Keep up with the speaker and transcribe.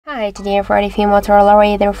Hi, today I've ready for Motorola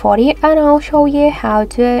Razr 40 and I'll show you how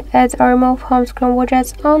to add or remove home screen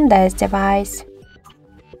widgets on this device.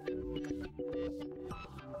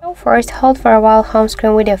 So first, hold for a while home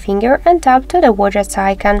screen with your finger and tap to the widgets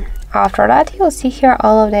icon. After that, you'll see here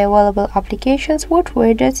all of the available applications with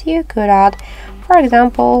widgets you could add. For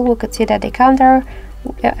example, we could see that the counter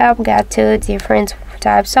app got two different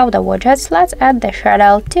types of the widgets. Let's add the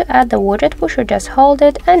shadow. To add the widget, we should just hold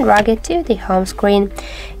it and drag it to the home screen.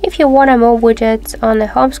 If you want to move widgets on the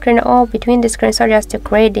home screen or between the screens or just to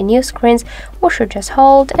create the new screens, we should just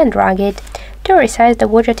hold and drag it. To resize the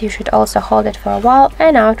widget, you should also hold it for a while,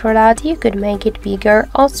 and after that you could make it bigger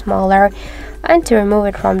or smaller. And to remove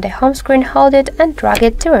it from the home screen, hold it and drag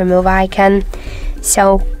it to remove icon.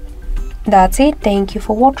 So that's it. Thank you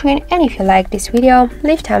for watching, and if you like this video,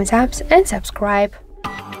 leave thumbs up and subscribe.